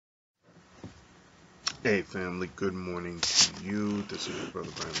Hey family, good morning to you. This is your brother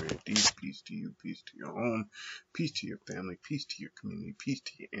Brian Radi. Peace to you, peace to your home, peace to your family, peace to your community, peace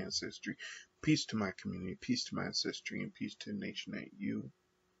to your ancestry, peace to my community, peace to my ancestry, and peace to the nation that you,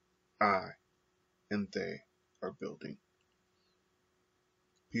 I, and they are building.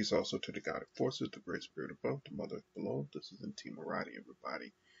 Peace also to the guided forces, the great spirit above, the mother below. This is Mtima Radi,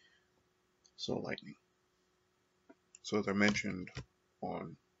 everybody. So lightning. So as I mentioned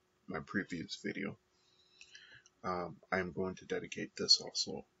on my previous video, I am going to dedicate this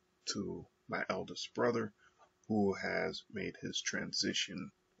also to my eldest brother, who has made his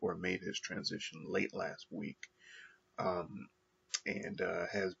transition late last week, and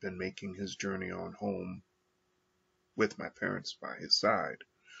has been making his journey on home with my parents by his side.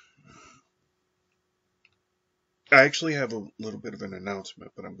 I actually have a little bit of an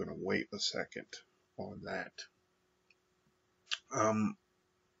announcement, but I'm going to wait a second on that.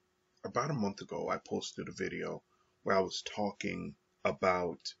 About a month ago, I posted a video where I was talking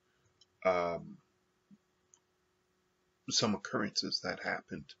about some occurrences that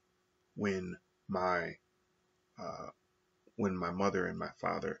happened when my mother and my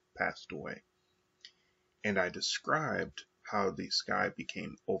father passed away, and I described how the sky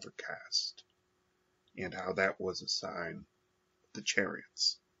became overcast and how that was a sign of the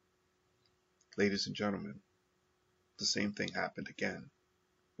chariots. Ladies and gentlemen, the same thing happened again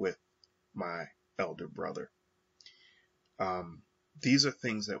with my elder brother. These are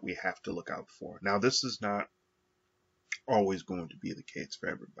things that we have to look out for. Now, this is not always going to be the case for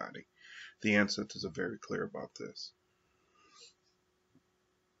everybody. The ancestors are very clear about this.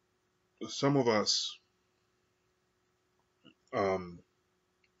 Some of us,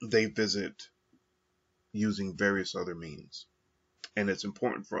 they visit using various other means. And it's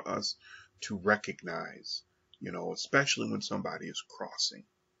important for us to recognize, especially when somebody is crossing,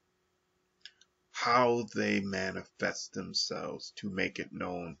 how they manifest themselves to make it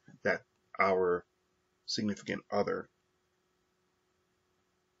known that our significant other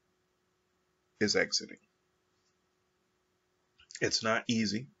is exiting. It's not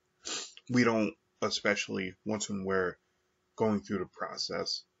easy. We don't, especially once when we're going through the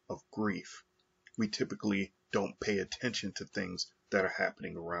process of grief, we typically don't pay attention to things that are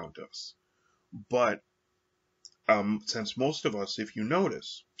happening around us. But since most of us, if you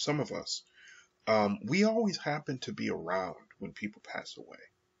notice, some of us, we always happen to be around when people pass away.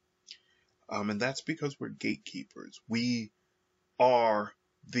 And that's because we're gatekeepers. We are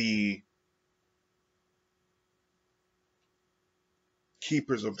the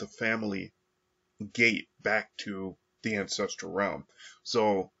keepers of the family gate back to the ancestral realm.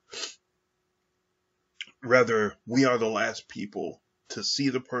 So, rather, we are the last people to see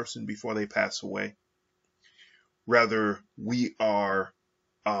the person before they pass away. Rather, we are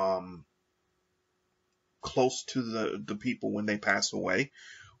close to the people when they pass away,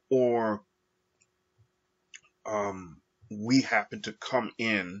 or we happen to come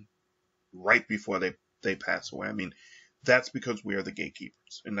in right before they pass away. I mean, that's because we are the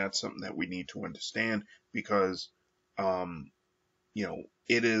gatekeepers, and that's something that we need to understand because,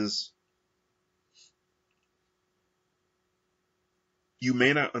 it is, you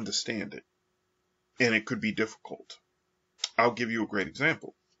may not understand it, and it could be difficult. I'll give you a great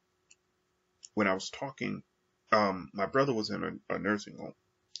example. When I was talking, my brother was in a nursing home,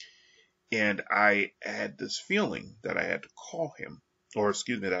 and I had this feeling that I had to call him, or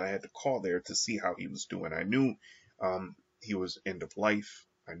excuse me, that I had to call there to see how he was doing. I knew he was end of life.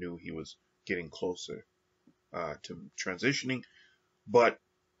 I knew he was getting closer to transitioning, but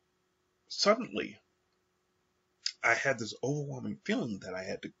suddenly I had this overwhelming feeling that I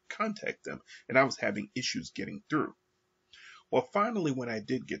had to contact them, and I was having issues getting through. Well, finally, when I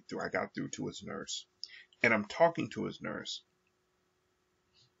did get through, I got through to his nurse, and I'm talking to his nurse,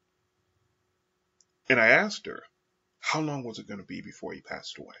 and I asked her, how long was it going to be before he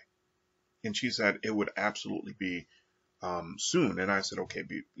passed away? And she said it would absolutely be soon. And I said, okay,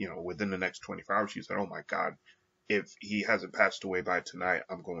 within the next 24 hours. She said, oh my God, if he hasn't passed away by tonight,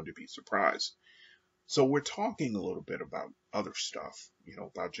 I'm going to be surprised. So we're talking a little bit about other stuff,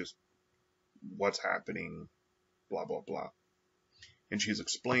 about just what's happening, blah, blah, blah. And she's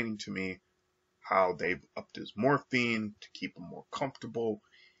explaining to me how they've upped his morphine to keep him more comfortable.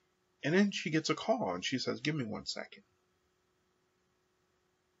 And then she gets a call and she says, give me 1 second.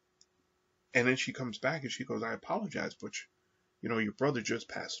 And then she comes back and she goes, I apologize, but your brother just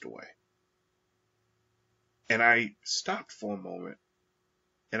passed away. And I stopped for a moment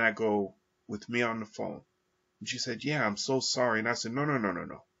and I go, with me on the phone? And she said, yeah, I'm so sorry. And I said, no, no, no, no,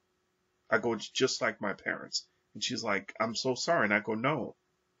 no. I go, it's just like my parents. And she's like, I'm so sorry. And I go, no,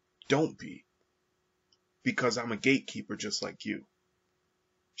 don't be. because I'm a gatekeeper just like you.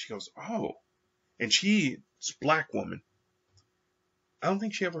 She goes, oh. And she's a black woman. I don't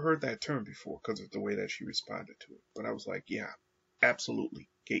think she ever heard that term before because of the way that she responded to it. But I was like, yeah, absolutely,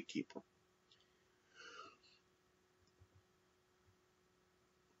 gatekeeper.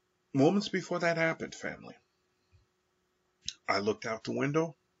 Moments before that happened, family, I looked out the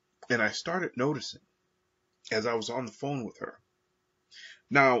window and I started noticing as I was on the phone with her.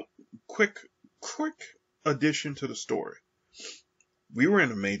 Now, quick addition to the story. We were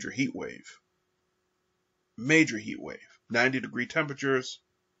in a major heat wave. 90-degree temperatures,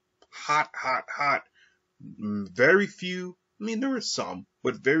 hot. Very few, I mean, there were some,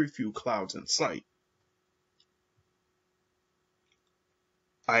 but very few clouds in sight.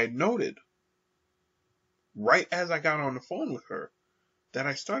 I had noted, right as I got on the phone with her, that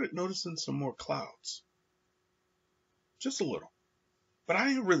I started noticing some more clouds. Just a little. But I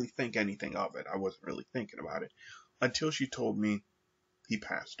didn't really think anything of it. I wasn't really thinking about it until she told me he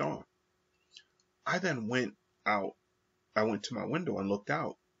passed on. I then went out. I went to my window and looked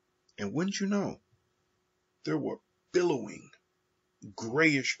out. And wouldn't you know, there were billowing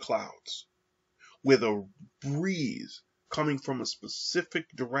grayish clouds with a breeze coming from a specific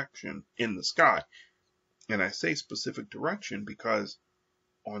direction in the sky. And I say specific direction because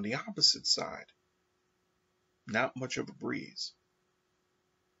on the opposite side, not much of a breeze.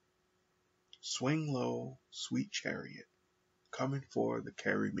 Swing low, sweet chariot, coming for to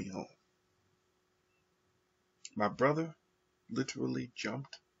carry me home. My brother literally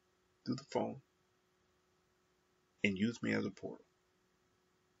jumped through the phone and used me as a portal.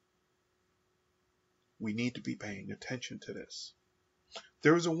 We need to be paying attention to this.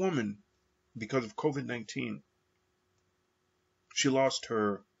 There was a woman, because of COVID-19, she lost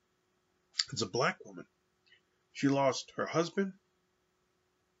her, it's a black woman. She lost her husband,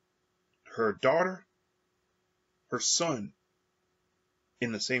 her daughter, her son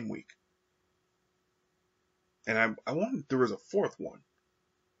in the same week. And I wanted, there was a fourth one.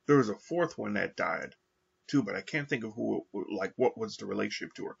 There was a fourth one that died too, but I can't think of who, like what was the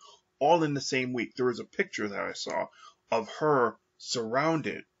relationship to her. All in the same week. There was a picture that I saw of her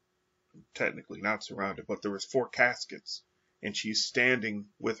surrounded, technically not surrounded, but there was 4 caskets and she's standing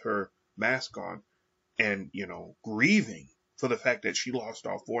with her mask on and, you know, grieving for the fact that she lost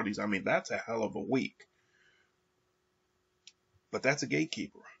all 4 of these. I mean, that's a hell of a week. But that's a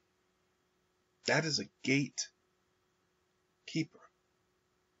gatekeeper. That is a gatekeeper.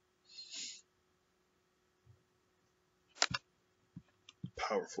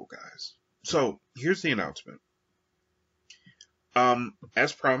 Powerful, guys. So here's the announcement.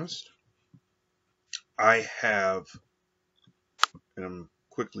 As promised, I have, and I'm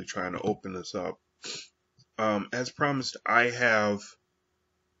quickly trying to open this up. As promised, I have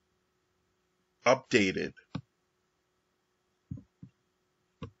updated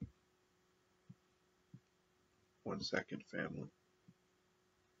one second, family.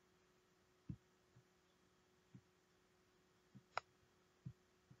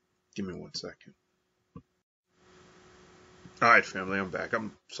 Give me 1 second. All right, family, I'm back.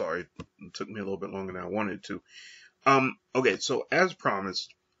 I'm sorry. It took me a little bit longer than I wanted to. Okay, so as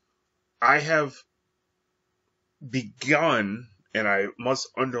promised, I have begun, and I must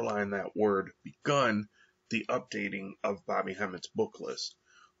underline that word, begun the updating of Bobby Hemmitt's book list.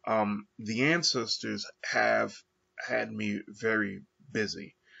 The ancestors have had me very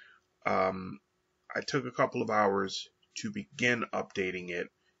busy. I took a couple of hours to begin updating it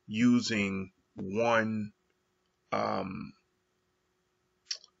using one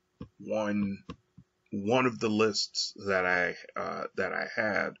of the lists that I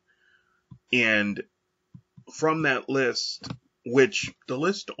had, and from that list, which the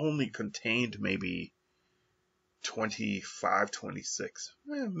list only contained maybe 25, 26,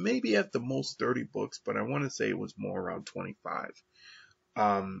 maybe at the most 30 books, but I want to say it was more around 25.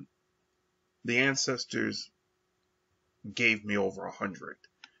 The ancestors gave me over 100.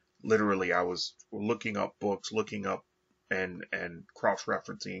 Literally, I was looking up books, looking up and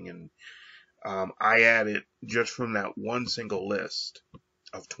cross-referencing, and I added, just from that one single list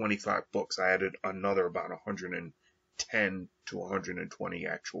of 25 books, I added another about 110 to 120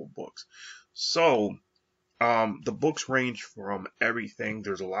 actual books. So the books range from everything.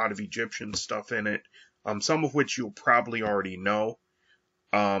 There's a lot of Egyptian stuff in it, some of which you'll probably already know.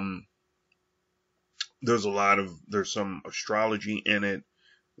 There's some astrology in it.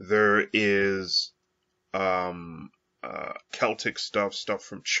 There is Celtic stuff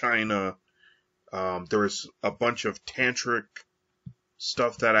from China. There's a bunch of tantric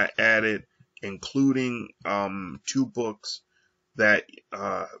stuff that I added, including 2 books that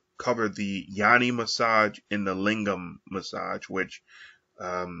cover the Yoni massage and the Lingam massage, which,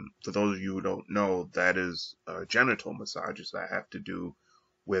 for those of you who don't know, that is genital massages that have to do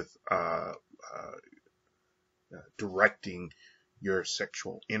with directing your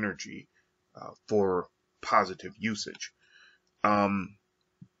sexual energy for positive usage.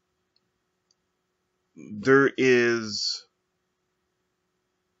 There is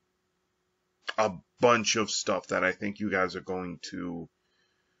a bunch of stuff that I think you guys are going to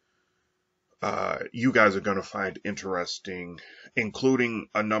find interesting, including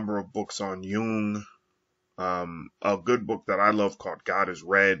a number of books on Jung. A good book that I love called God is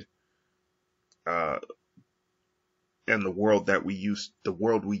Red, and the world we used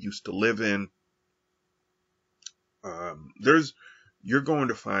to live in. You're going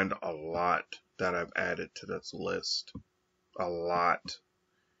to find a lot that I've added to this list. A lot.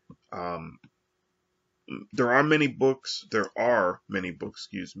 There are many books,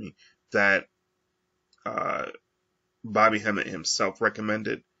 excuse me, that Bobby Hemmitt himself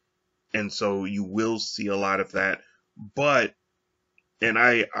recommended. And so you will see a lot of that. But, and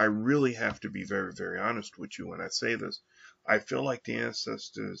I really have to be very, very honest with you when I say this. I feel like the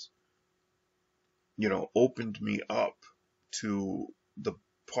ancestors, opened me up to the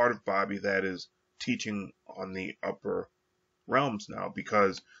part of Bobby that is teaching on the upper realms now,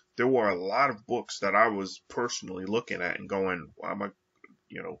 because there were a lot of books that I was personally looking at and going, why am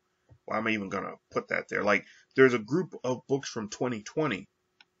I even going to put that there? Like, there's a group of books from 2020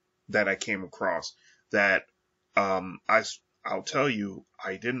 that I came across that, I'll tell you,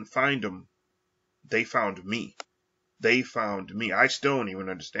 I didn't find them. They found me. I still don't even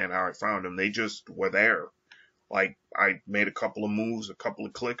understand how I found them. They just were there. Like, I made a couple of moves, a couple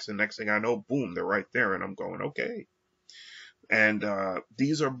of clicks, and next thing I know, boom, they're right there. And I'm going, okay. And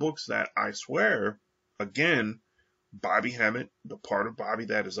these are books that I swear, again, Bobby Hemmitt, the part of Bobby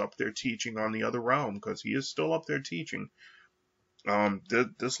that is up there teaching on the other realm, because he is still up there teaching,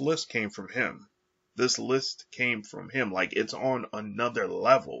 this list came from him. Like, it's on another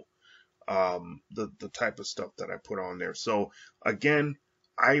level, the type of stuff that I put on there. So, again,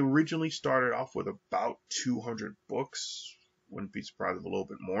 I originally started off with about 200 books. Wouldn't be surprised if a little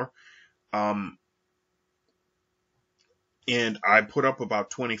bit more. And I put up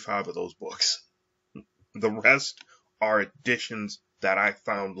about 25 of those books. The rest are additions that I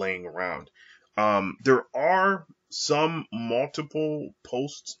found laying around. There are some multiple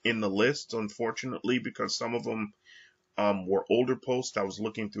posts in the list, unfortunately, because some of them were older posts. I was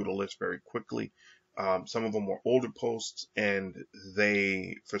looking through the list very quickly. Some of them were older posts, and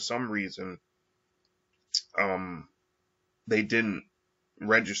they, for some reason, they didn't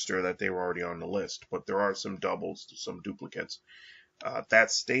register that they were already on the list. But there are some doubles, some duplicates.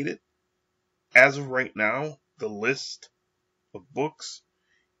 That stated, as of right now, the list of books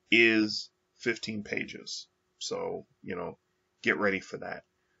is 15 pages. So, get ready for that.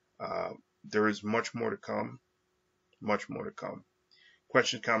 There is much more to come. Much more to come.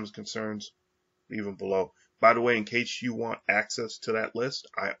 Questions, comments, concerns, leave them below. By the way, in case you want access to that list,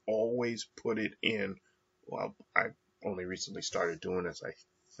 I always put it in. Well, I only recently started doing this, I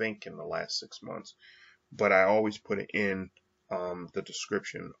think, in the last 6 months. But I always put it in the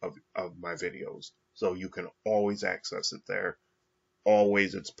description of my videos. So you can always access it there.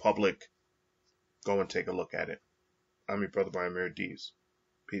 Always, it's public. Go and take a look at it. I'm your brother Bobby Hemmitt.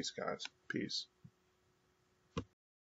 Peace, guys. Peace.